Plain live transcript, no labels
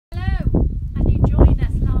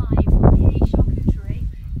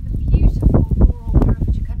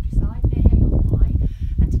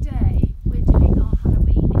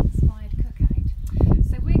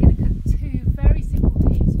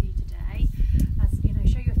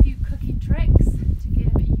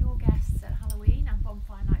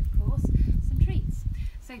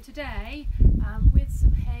today, with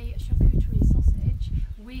some hay charcuterie sausage,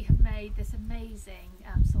 we have made this amazing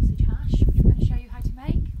sausage hash, which we're going to show you how to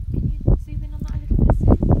make. Can you zoom in on that a little bit,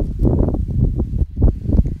 Sue?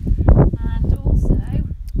 And also,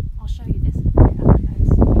 I'll show you this in a bit up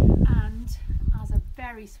close. And as a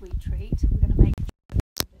very sweet treat, we're going to make.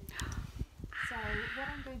 So what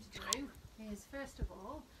I'm going to do is, first of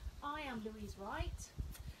all, I am Louise Wright,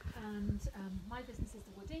 and my business is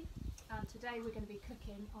the Woodee. And today we're going to be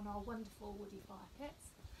cooking on our wonderful Woodee fire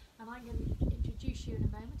pits. And I'm going to introduce you in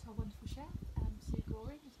a moment our wonderful chef, Sue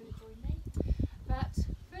Goring, who's going to join me. But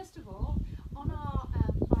first of all, on our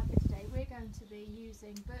fire pit today, we're going to be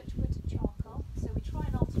using birchwood charcoal. So we try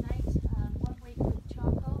and alternate 1 week with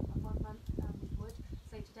charcoal and 1 month with wood.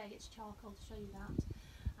 So today it's charcoal to show you that.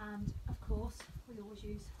 And of course, we always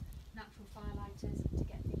use natural fire lighters to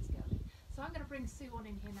get things going. So I'm going to bring Sue on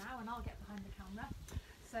in here now, and I'll get behind the camera.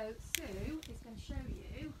 So Sue is going to show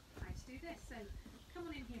you how to do this. So come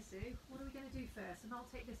on in here, Sue. What are we going to do first? And I'll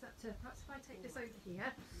take this up to, perhaps if I take this over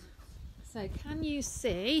here. So can you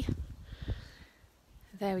see?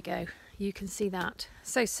 There we go. You can see that.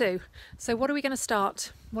 So Sue, so what are we going to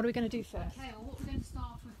start? What are we going to do first? Okay, well what we're going to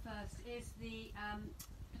start with first is the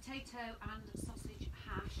potato and sausage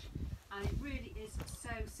hash. And it really is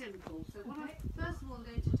so simple. So what first of all I'm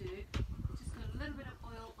going to do is just put a little bit of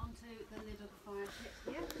oil onto the lid of the fire pit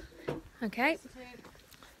here. Okay. Just to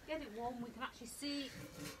get it warm, we can actually see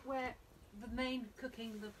where the main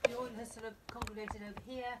cooking, the oil has sort of congregated over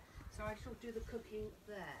here. So I shall do the cooking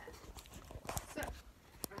there. So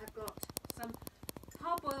I have got some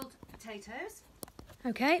hard-boiled potatoes.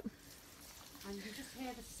 Okay. And you just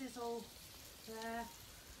hear the sizzle there.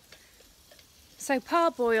 So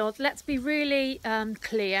parboiled, let's be really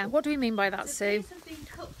clear. What do we mean by that, So Sue? these have been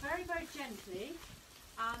cooked very, very gently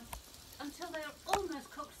until they are almost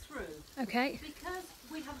cooked through. Okay. Because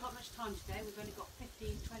we haven't got much time today, we've only got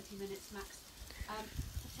 15-20 minutes max.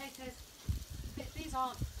 Potatoes, these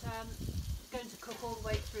aren't going to cook all the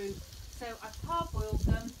way through. So I've parboiled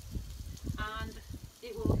them, and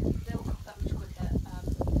they'll cook that much quicker,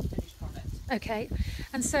 finished product. Okay.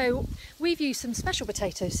 And so we've used some special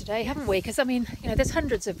potatoes today, haven't we? Because I mean, you know, there's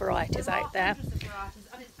hundreds of varieties out there. Hundreds of varieties,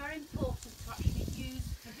 and it's very important to actually use,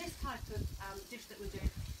 for this type of dish that we're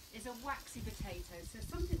doing, is a waxy potato. So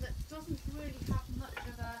something that doesn't really have much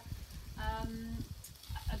of a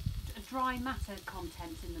dry matter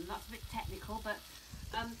content in them. That's a bit technical, but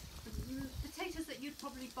the potatoes that you'd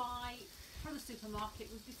probably buy from the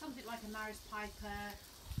supermarket would be something like a Maris Piper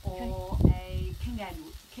or a King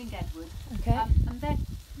Edward. Okay. And they're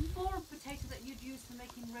more of potato that you'd use for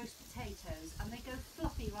making roast potatoes, and they go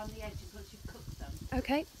fluffy around the edges once you've cooked them.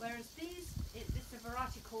 Okay. Whereas these, it's a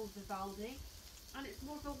variety called Vivaldi, and it's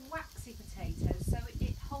more of a waxy potato, so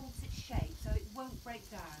it holds its shape, so it won't break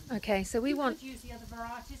down. Okay, so we want. You could use the other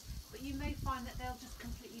varieties, but you may find that they'll just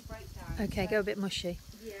completely break down. Okay, so, go a bit mushy.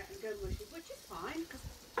 Yeah, and go mushy, which is fine, because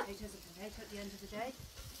potatoes are potato at the end of the day.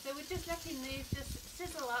 So we're just letting these just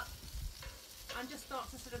sizzle up and just start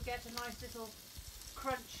to sort of get a nice little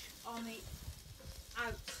crunch on the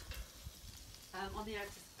outer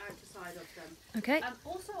side of them. Okay.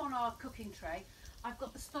 Also on our cooking tray, I've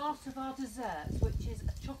got the start of our desserts, which is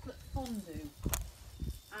a chocolate fondue.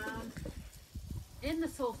 And in the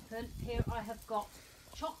saucepan here I have got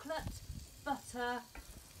chocolate, butter,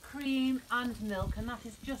 cream and milk, and that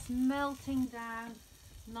is just melting down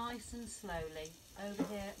nice and slowly over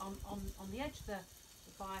here on the edge of the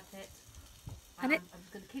fire pit. And I'm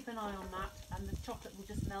just going to keep an eye on that, and the chocolate will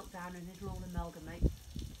just melt down and it'll all amalgamate.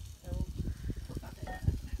 So we'll put that in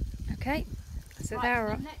there. Okay. So right, there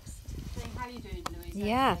are. the next thing, how are you doing, Louise?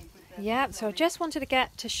 Yeah. Yeah. So I just wanted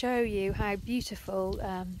to show you how beautiful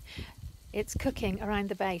it's cooking around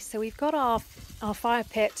the base. So we've got our fire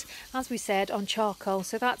pit, as we said, on charcoal.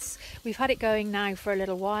 So we've had it going now for a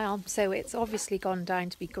little while. So it's obviously gone down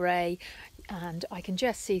to be grey, and I can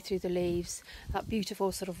just see through the leaves that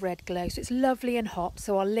beautiful sort of red glow. So it's lovely and hot.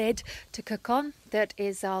 So our lid to cook on, that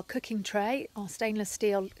is our cooking tray, our stainless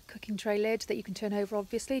steel cooking tray lid that you can turn over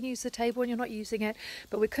obviously and use the table when you're not using it,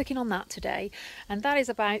 but we're cooking on that today, and that is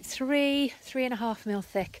about 3.5 mil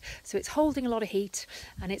thick, so it's holding a lot of heat,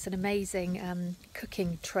 and it's an amazing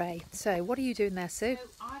cooking tray. So what are you doing there, Sue?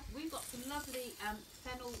 So we've got some lovely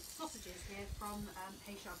fennel sausages here from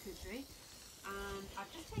Hay Charcuterie, and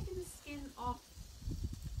I've just taken the skin off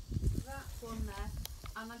that one there,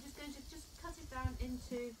 and I'm just going to cut it down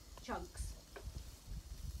into chunks,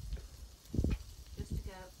 just to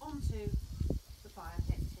go onto the fire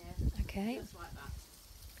pit here. Okay. Just like that.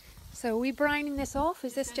 So are we browning this off?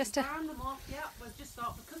 Is this just a... brown them off, yeah, we'll just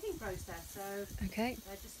start the cooking process. So Okay.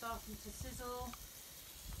 they're just starting to sizzle.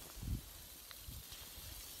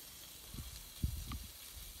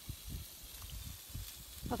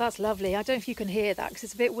 Oh, that's lovely. I don't know if you can hear that because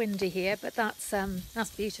it's a bit windy here, but that's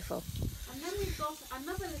beautiful. And then we've got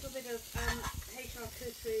another little bit of HR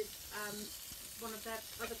Couture's, one of their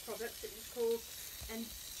other products. It was called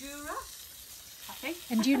Endura, I think.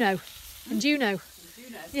 Enduno. Enduno.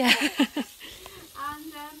 Yeah.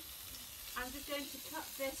 And I'm just going to cut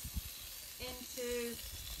this into,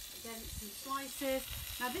 again, some slices.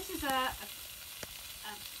 Now this is a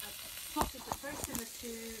sausage that's very similar to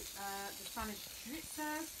the Spanish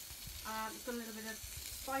chorizo. It's got a little bit of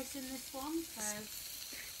spice in this one. So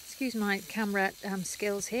Excuse my camera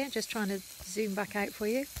skills here, just trying to zoom back out for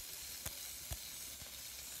you.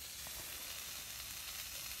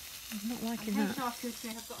 I'm not liking that. HR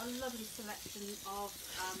Couture have got a lovely selection of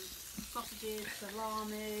sausages,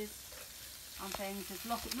 salamis and things. Just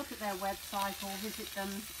look at their website or visit them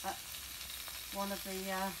at one of the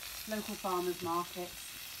local farmers markets,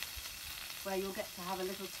 where you'll get to have a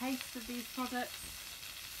little taste of these products,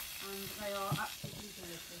 and they are absolutely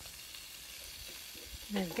delicious.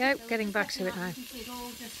 There we go, So getting back to it now. You can see it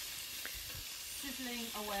all just sizzling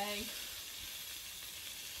away.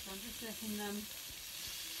 So I'm just letting them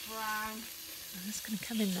brown. I'm just going to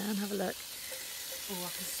come in there and have a look. Oh,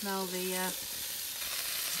 I can smell the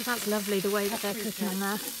So that's lovely, the way that they're cooking on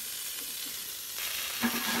there.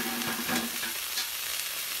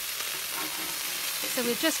 So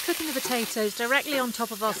we're just cooking the potatoes directly on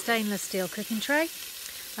top of our stainless steel cooking tray,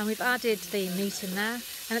 and we've added the meat in there,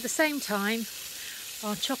 and at the same time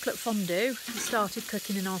our chocolate fondue started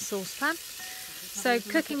cooking in our saucepan. So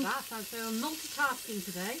cooking, that. So I'm multitasking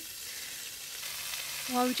today.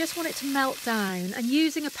 well, we just want it to melt down, and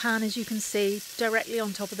using a pan, as you can see, directly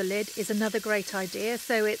on top of the lid is another great idea.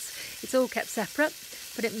 So it's all kept separate,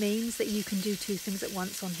 but it means that you can do two things at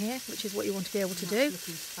once on here, which is what you want to be able to do.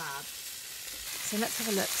 Looking fab. So let's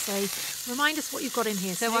have a look. So remind us what you've got in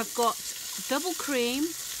here. So I've got double cream,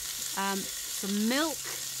 some milk,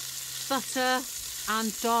 butter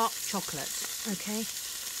and dark chocolate. Okay.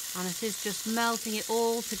 And it is just melting it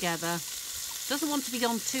all together. Doesn't want to be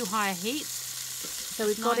on too high a heat. So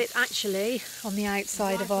we've got it actually on the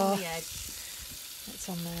outside Right of our... on the edge. It's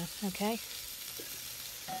on there, okay.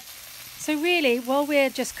 So really, while we're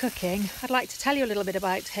just cooking, I'd like to tell you a little bit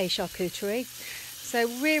about Hey Charcuterie. So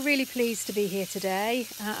we're really pleased to be here today,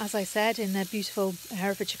 as I said, in the beautiful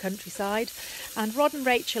Herefordshire countryside. And Rod and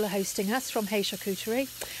Rachel are hosting us from Hey Charcuterie.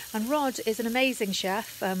 And Rod is an amazing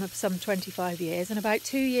chef of some 25 years. And about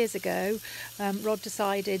 2 years ago, Rod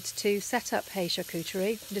decided to set up Hey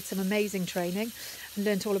Charcuterie, did some amazing training and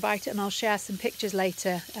learnt all about it. And I'll share some pictures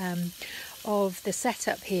later of the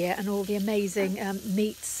setup here and all the amazing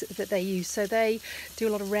meats that they use. So they do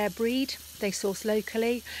a lot of rare breed, they source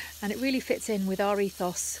locally, and it really fits in with our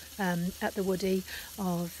ethos at the Woodee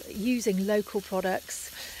of using local products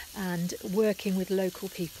and working with local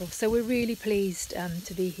people. So we're really pleased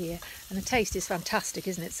to be here, and the taste is fantastic,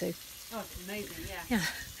 isn't it, Sue? Oh, it's amazing, yeah. Yeah.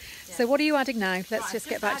 So what are you adding now? Let's Right, just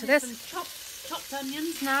get back to added this. some chopped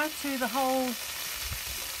onions now to the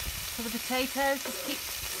to the potatoes. Just keep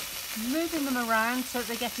moving them around so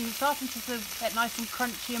that they're starting to sort of get nice and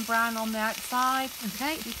crunchy and brown on the outside.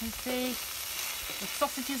 Okay. You can see the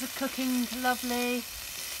sausages are cooking lovely.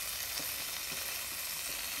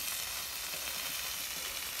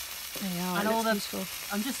 They are, And it all looks the,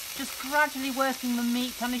 beautiful. I'm just gradually working the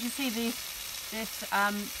meat, and as you see the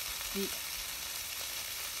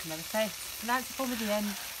can never say, pronounce it for me, the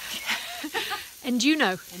end. And you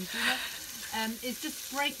know. Is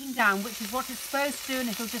just breaking down, which is what it's supposed to do, and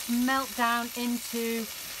it'll just melt down into...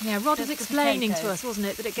 Yeah, Rod was the explaining to potatoes. us, wasn't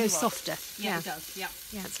it, that it goes softer. Yeah, it does, yeah.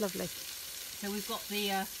 Yeah, it's lovely. So we've got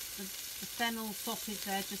the fennel sausage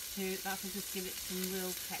there, that'll just give it some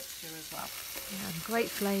real texture as well. Yeah, and great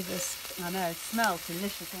flavours. I know, it smells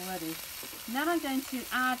delicious already. And then I'm going to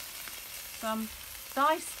add some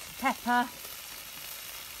diced pepper,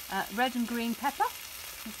 red and green pepper,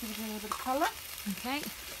 just give it a little bit of colour. Okay.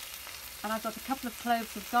 And I've got a couple of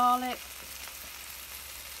cloves of garlic,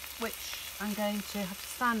 which I'm going to have to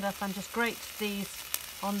stand up and just grate these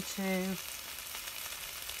onto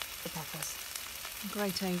the peppers.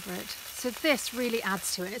 Grate over it. So this really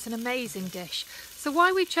adds to it. It's an amazing dish. So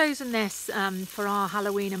why we've chosen this for our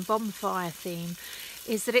Halloween and bonfire theme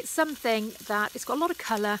is that it's something that it's got a lot of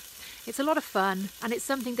colour, it's a lot of fun, and it's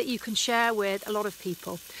something that you can share with a lot of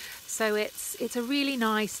people. So it's a really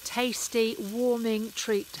nice, tasty, warming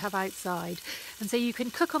treat to have outside. And so you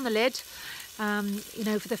can cook on the lid, you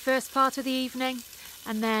know, for the first part of the evening,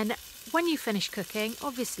 and then when you finish cooking,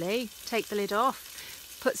 obviously take the lid off,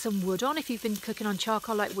 put some wood on if you've been cooking on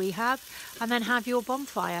charcoal like we have, and then have your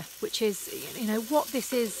bonfire, which is, you know, what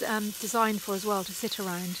this is designed for as well, to sit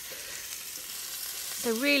around.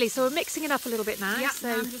 So really, so we're mixing it up a little bit now. Yeah, so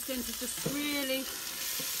I'm just going to just really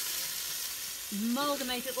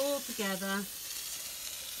amalgamate it all together.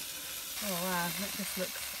 Oh wow, that just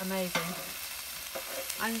looks amazing.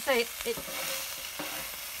 I can say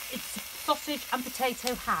it's sausage and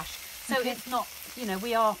potato hash. So it's not, you know,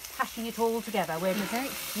 we are hashing it all together. We're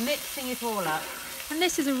just mixing it all up. And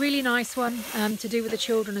this is a really nice one to do with the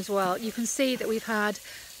children as well. You can see that we've had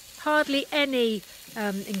hardly any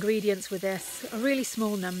ingredients with this, a really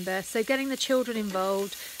small number. So getting the children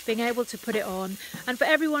involved, being able to put it on, and for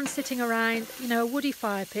everyone sitting around, you know, a Woodee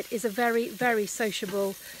fire pit is a very, very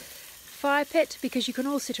sociable fire pit because you can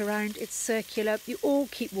all sit around, it's circular, you all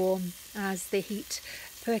keep warm as the heat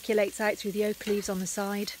percolates out through the oak leaves on the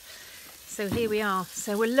side. So here we are,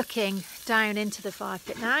 so we're looking down into the fire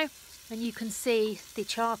pit now, and you can see the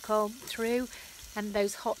charcoal through and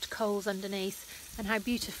those hot coals underneath, and how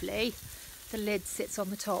beautifully the lid sits on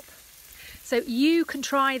the top. So you can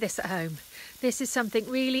try this at home. This is something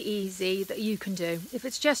really easy that you can do. If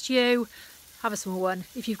it's just you, have a small one.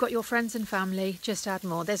 If you've got your friends and family, just add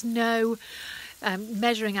more. There's no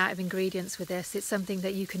measuring out of ingredients with this. It's something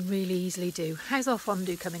that you can really easily do. How's our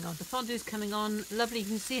fondue coming on? The fondue's coming on lovely. You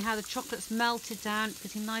can see how the chocolate's melted down,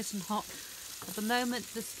 getting nice and hot. At the moment,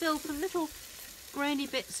 there's still some little grainy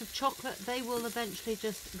bits of chocolate. They will eventually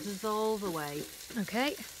just dissolve away.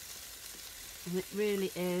 Okay. And it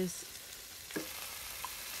really is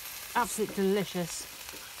absolutely delicious.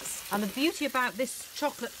 And the beauty about this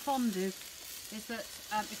chocolate fondue is that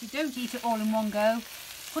if you don't eat it all in one go,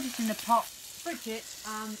 put it in the pot, fridge it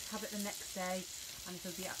and have it the next day and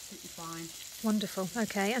it'll be absolutely fine. Wonderful.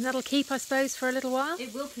 Okay, and that'll keep, I suppose, for a little while?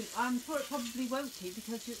 It will keep. I'm sure it probably won't keep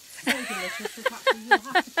because it's so delicious that actually you'll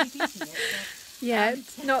have to keep eating it. So, yeah,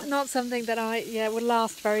 not something that would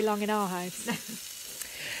last very long in our house.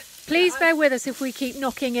 Please bear with us if we keep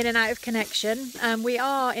knocking in and out of connection. We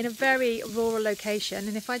are in a very rural location,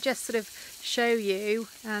 and if I just sort of show you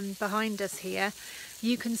behind us here,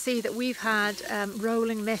 you can see that we've had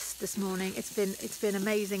rolling mist this morning. It's been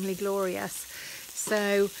amazingly glorious.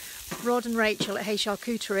 So Rod and Rachel at Hey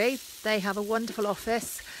Charcuterie, they have a wonderful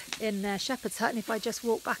office in their shepherd's hut, and if I just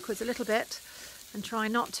walk backwards a little bit and try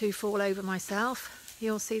not to fall over myself,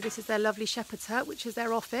 you'll see this is their lovely shepherd's hut, which is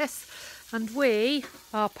their office, and we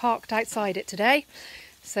are parked outside it today.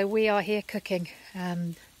 So we are here cooking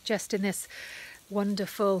just in this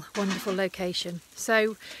wonderful, wonderful location.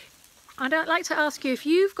 So I'd like to ask you if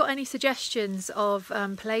you've got any suggestions of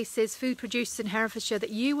places, food producers in Herefordshire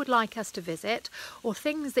that you would like us to visit, or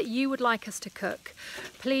things that you would like us to cook.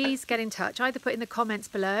 Please get in touch. Either put in the comments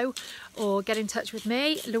below or get in touch with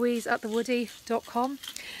me, louise@thewoodee.com,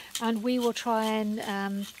 and we will try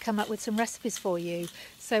and come up with some recipes for you.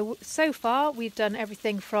 So far we've done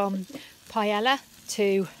everything from paella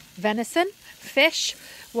to venison, fish,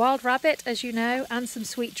 wild rabbit, as you know, and some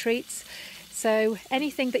sweet treats. So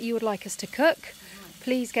anything that you would like us to cook,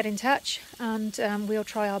 please get in touch, and we'll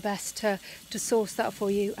try our best to source that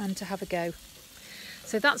for you and to have a go.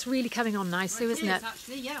 So that's really coming on nice, Sue, isn't it?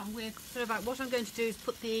 Actually, yeah. We're sort of like, what I'm going to do is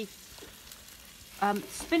put the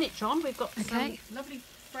spinach on. We've got some lovely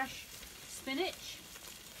fresh spinach,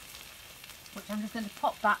 which I'm just going to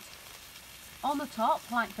pop that on the top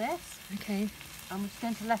like this. Okay. I'm just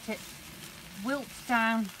going to let it wilt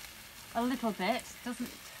down a little bit.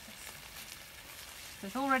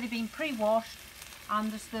 It's already been pre-washed,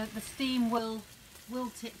 and just the steam will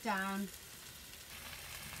wilt it down.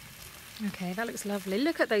 Okay, that looks lovely.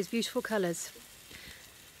 Look at those beautiful colours.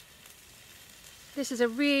 This is a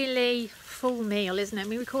really full meal, isn't it? I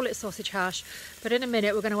mean, we call it sausage hash, but in a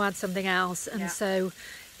minute we're going to add something else, and so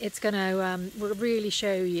it's going to will really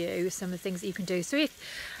show you some of the things that you can do. So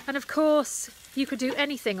and of course you could do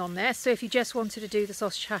anything on this. So if you just wanted to do the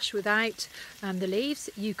sausage hash without the leaves,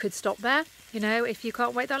 you could stop there, you know, if you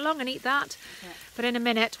can't wait that long, and eat that. Okay. But in a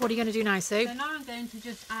minute, what are you going to do now, Sue? So now I'm going to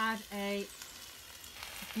just add a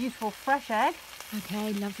beautiful fresh egg.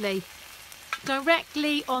 Okay, lovely.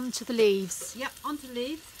 Directly onto the leaves. Yep, onto the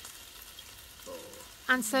leaves.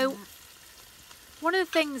 And so one of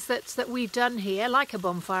the things that we've done here, like a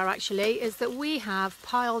bonfire actually, is that we have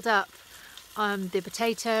piled up the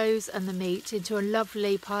potatoes and the meat into a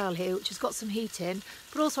lovely pile here, which has got some heat in,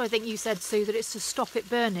 but also I think you said, Sue, that it's to stop it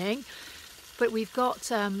burning. But we've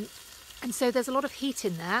got and so there's a lot of heat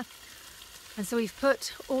in there, and so we've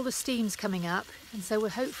put all the steams coming up, and so we're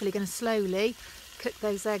hopefully going to slowly cook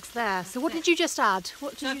those eggs there. So what did you just add?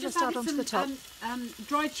 What did you just add onto the top?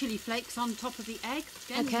 Dried chilli flakes on top of the egg.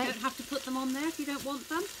 Again, okay. You don't have to put them on there if you don't want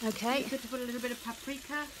them. Okay. You could put a little bit of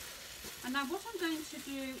paprika. And now what I'm going to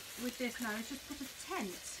do with this now is just put a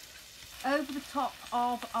tent over the top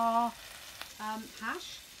of our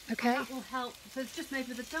hash. Okay. And that will help. So it's just made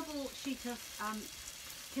with a double sheet of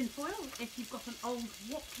tin foil. If you've got an old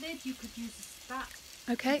wok lid, you could use that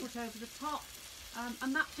Okay. to put over the top.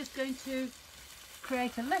 And that's just going to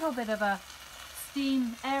create a little bit of a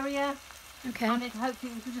steam area. Okay. And it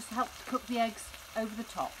hopefully will just help to cook the eggs over the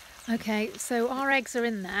top. Okay, so our eggs are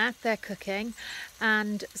in there, they're cooking,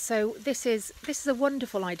 and so this is a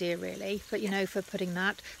wonderful idea really, but for putting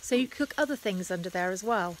that. So you cook other things under there as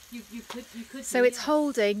well. You could. So it's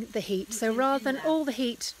holding the heat. So rather than there. all the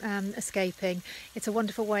heat escaping, it's a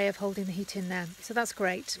wonderful way of holding the heat in there. So that's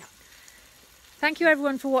great. Yeah. Thank you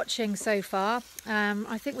everyone for watching so far.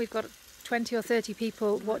 I think we've got 20 or 30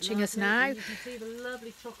 people watching us now. You can see the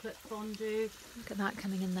lovely chocolate fondue. Look at that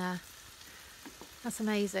coming in there. That's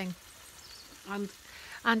amazing.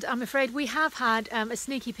 And I'm afraid we have had a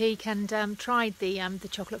sneaky peek and tried the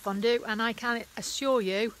chocolate fondue, and I can assure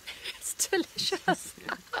you it's delicious.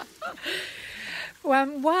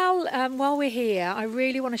 While we're here, I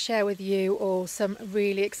really want to share with you all some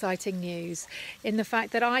really exciting news in the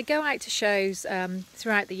fact that I go out to shows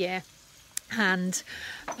throughout the year, and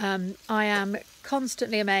I am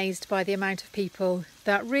constantly amazed by the amount of people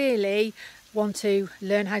that really want to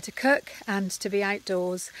learn how to cook and to be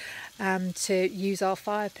outdoors and to use our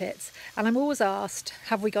fire pits. And I'm always asked,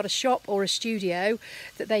 have we got a shop or a studio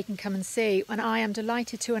that they can come and see? And I am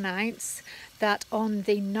delighted to announce that on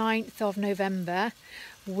the 9th of November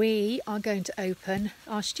we are going to open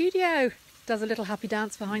our studio. Does a little happy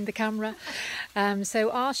dance behind the camera.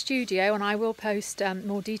 So our studio, and I will post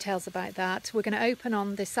more details about that, we're going to open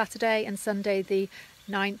on this Saturday and Sunday the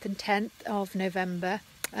 9th and 10th of November.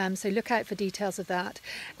 So look out for details of that,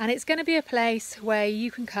 and it's going to be a place where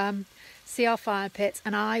you can come see our fire pits,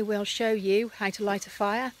 and I will show you how to light a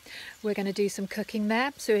fire. We're going to do some cooking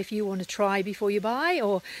there, so if you want to try before you buy,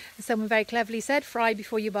 or as someone very cleverly said, fry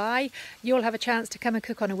before you buy, you'll have a chance to come and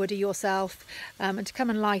cook on a Woodee yourself, and to come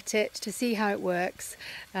and light it, to see how it works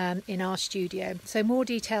in our studio. So more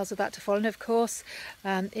details of that to follow, and of course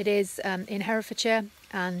it is in Herefordshire,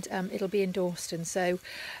 and it'll be in Dawston, so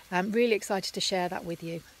I'm really excited to share that with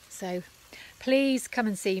you. So please come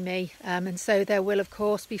and see me, and so there will of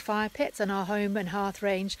course be fire pits and our home and hearth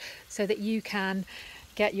range, so that you can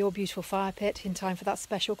get your beautiful fire pit in time for that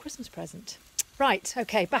special Christmas present. Right,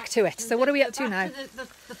 okay, back to it. So what are we up to now? Back to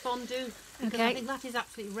the fondue, because Okay. I think that is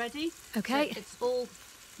absolutely ready. Okay. So it's all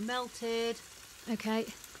melted. Okay,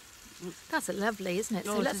 that's lovely, isn't it?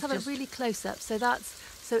 So Oh, it let's is have a just- really close up.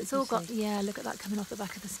 So it's all got, see. yeah, look at that coming off the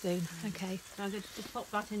back of the spoon. Okay, So I'm going to just pop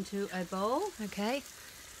that into a bowl. okay.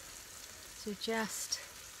 So just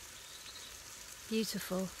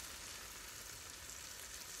beautiful.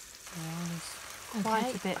 Quite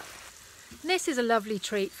Okay. a bit. This is a lovely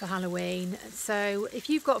treat for Halloween. So if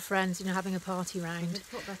you've got friends and you're having a party round, Just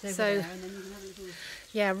put that over So- there, and then you can have a little.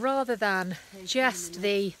 yeah, rather than just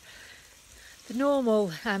the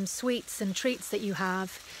normal sweets and treats that you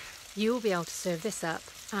have, you'll be able to serve this up.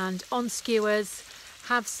 And on skewers,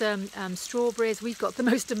 have some strawberries. We've got the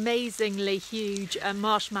most amazingly huge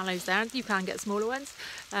marshmallows there. You can get smaller ones.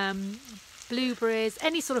 Blueberries,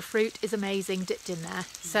 any sort of fruit is amazing dipped in there.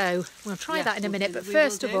 So we'll try Yeah, that in a we'll minute. do- But we will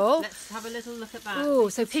first of do. all, Let's have a little look at that. oh, You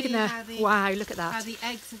so can pig in see there. how the- Wow, look at How that. the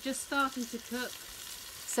eggs are just starting to cook.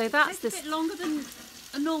 So that's Takes a the bit longer than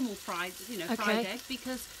a normal fried, fried Okay. egg,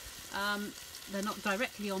 because they're not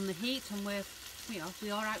directly on the heat, and we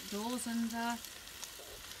are outdoors, and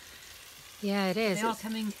yeah, it is. they are It's-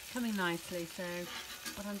 coming nicely. So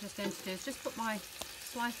what I'm just going to do is just put my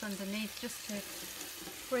slice underneath, just to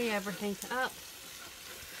free everything up,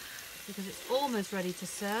 because it's almost ready to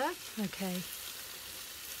serve. Okay.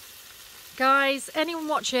 Guys, anyone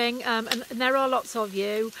watching, and there are lots of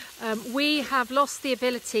you, we have lost the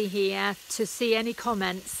ability here to see any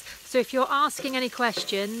comments. So if you're asking any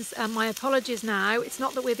questions, my apologies now. It's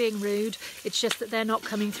not that we're being rude, it's just that they're not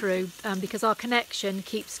coming through because our connection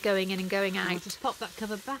keeps going in and going I'll out. just pop that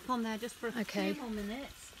cover back on there just for a Okay. few more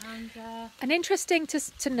minutes. And interesting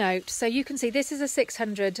to note, so you can see this is a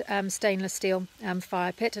 600 stainless steel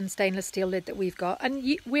fire pit and stainless steel lid that we've got,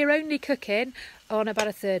 and we're only cooking on about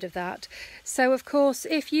a third of that. So of course,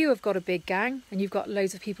 if you have got a big gang and you've got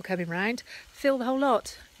loads of people coming round, fill the whole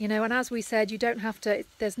lot, and as we said, you don't have to,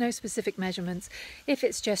 there's no specific measurements. If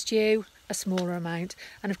it's just you, a smaller amount.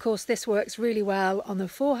 And of course this works really well on the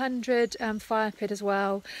 400 fire pit as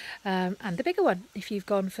well, and the bigger one if you've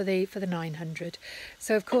gone for the 900.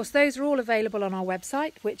 So of course those are all available on our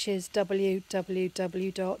website, which is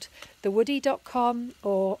www.thewoodee.com,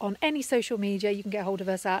 or on any social media you can get hold of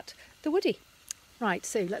us at The Woodee. Right,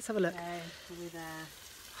 Sue, let's have a look. Okay, are we there?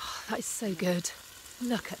 Oh, that is so good.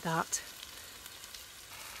 Look at that.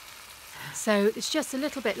 So it's just a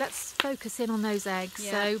little bit. Let's focus in on those eggs.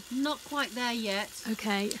 Yeah, So not quite there yet.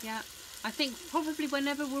 okay. Yeah, I think probably when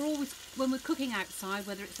we're cooking outside,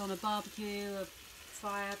 whether it's on a barbecue, a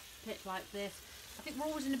fire pit like this, I think we're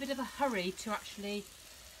always in a bit of a hurry to actually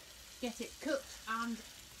get it cooked and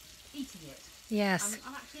eating it. Yes.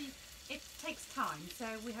 And actually, it takes time, so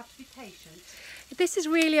we have to be patient. This is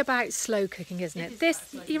really about slow cooking, isn't it?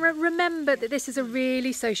 This, you remember that this is a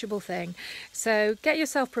really sociable thing. So get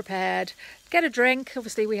yourself prepared, get a drink.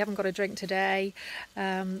 Obviously, we haven't got a drink today.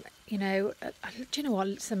 You know, do you know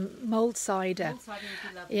what? Some mulled cider. Mulled cider would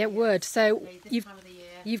be lovely. Yeah, it would. So This time of the year.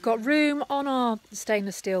 you've got room on our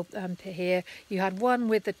stainless steel pit here. You had one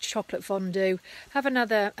with the chocolate fondue. Have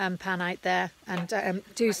another pan out there and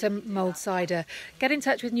do some mulled cider. Get in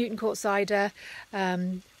touch with Newton Court Cider.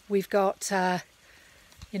 We've got,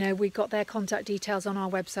 you know, we've got their contact details on our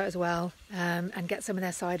website as well. And get some of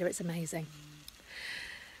their cider. It's amazing.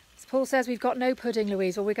 As Paul says, we've got no pudding,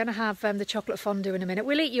 Louise. Well, we're going to have the chocolate fondue in a minute.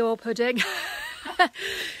 We'll eat your pudding.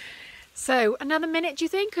 So another minute, do you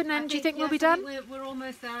think? And then do you think we'll be done? We're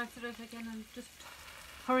almost there. Sort of again, I'm just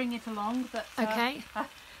hurrying it along. But okay.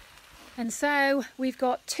 And so we've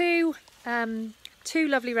got two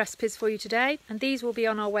lovely recipes for you today, and these will be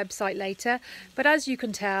on our website later. But as you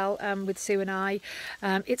can tell, with Sue and I,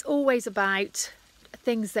 it's always about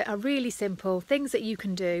things that are really simple, things that you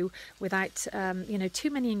can do without, you know, too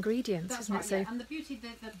many ingredients, that's isn't right, it, Sue? yeah. And the beauty,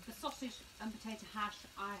 the sausage and potato hash,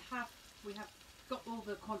 we have got all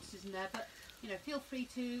the quantities in there, but you know, feel free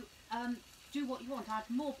to do what you want. Add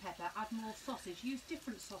more pepper, add more sausage, use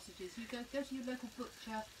different sausages. You go to your local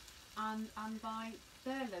butcher and buy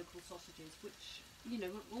their local sausages, which, you know,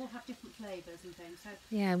 all have different flavours and things. So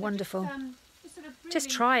Yeah, wonderful. Just sort of Just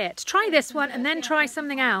really try it. Try this one and then yeah, try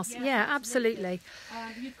something else. yeah, Yeah, absolutely.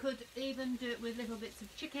 You could even do it with little bits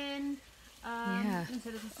of chicken. Yeah.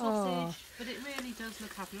 Instead of a sausage, but it really does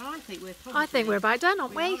look happy. I think we're probably. I think we're about done,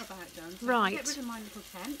 aren't we? we? Are about done. So Right. Get rid of my little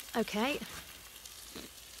tent. Okay.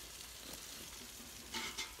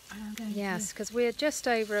 And I'm going Yes, because we're just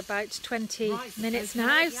over about 20 Right, minutes okay,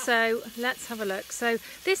 now, yeah. so let's have a look. So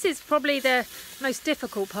this is probably the most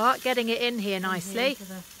difficult part, getting it in here nicely.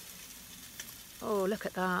 Oh, look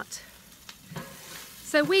at that.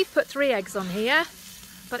 So we've put 3 eggs on here,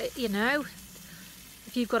 but it, you know,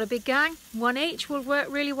 if you've got a big gang, 1 each will work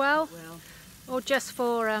really well. Or just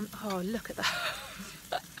for, oh, look at that.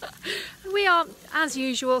 We are, as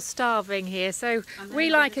usual, starving here, so we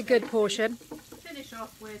like a good portion. Finish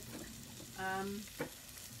off with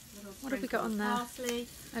What have we got on there? Parsley.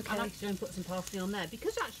 Okay. I like to go and put some parsley on there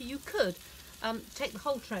because actually you could take the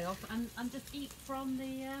whole tray off and just eat from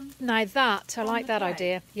the. Now that, I like the that tray.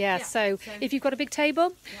 idea. Yeah, Yeah, so so- if you've got a big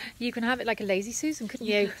table, Yeah. you can have it like a lazy Susan, couldn't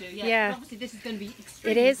you? Could do, yeah. But obviously this is going to be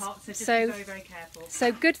extremely is. hot, so just So- be very, very careful.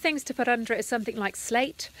 So good things to put under it is something like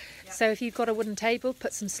slate. Yeah. So if you've got a wooden table,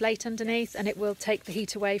 put some slate underneath and it will take the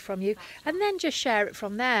heat away from you. And then just share it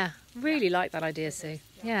from there. Really like that idea, Sue.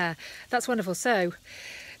 Yeah, that's wonderful. So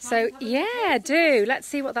yeah, do. Let's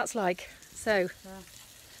see what that's like.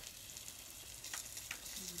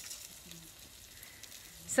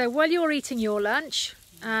 So while you're eating your lunch,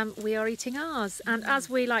 we are eating ours. And as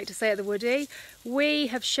we like to say at the Woodee, we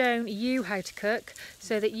have shown you how to cook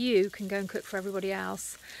so that you can go and cook for everybody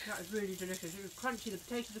else. That is really delicious. It was crunchy, the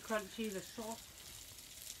potatoes are crunchy, the sauce,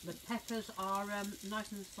 the peppers are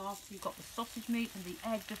nice and soft. You've got the sausage meat and the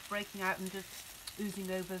egg just breaking out and just oozing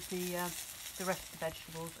over the rest of the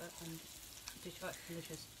vegetables. And it's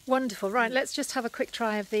delicious. Wonderful. Right, let's just have a quick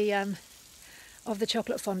try of the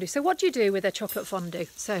chocolate fondue. So what do you do with a chocolate fondue?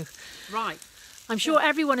 So Right. I'm sure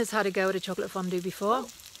everyone has had a go at a chocolate fondue before,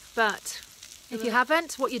 but if you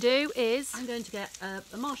haven't, what you do is... I'm going to get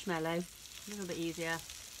a marshmallow, a little bit easier.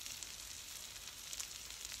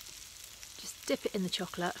 just dip it in the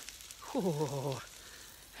chocolate. Oh.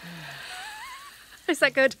 Is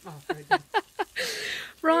that good? Oh, very good.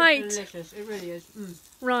 Right. It's delicious, it really is.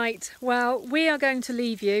 Right, well, we are going to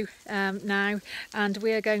leave you now, and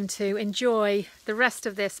we are going to enjoy the rest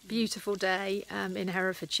of this beautiful day in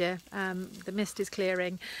Herefordshire. The mist is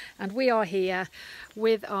clearing, and we are here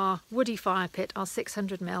with our Woodee fire pit, our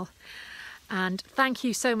 600mm. And thank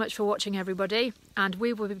you so much for watching, everybody, and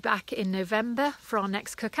we will be back in November for our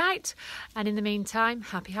next cookout. And in the meantime,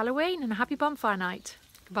 happy Halloween and a happy bonfire night.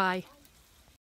 Goodbye.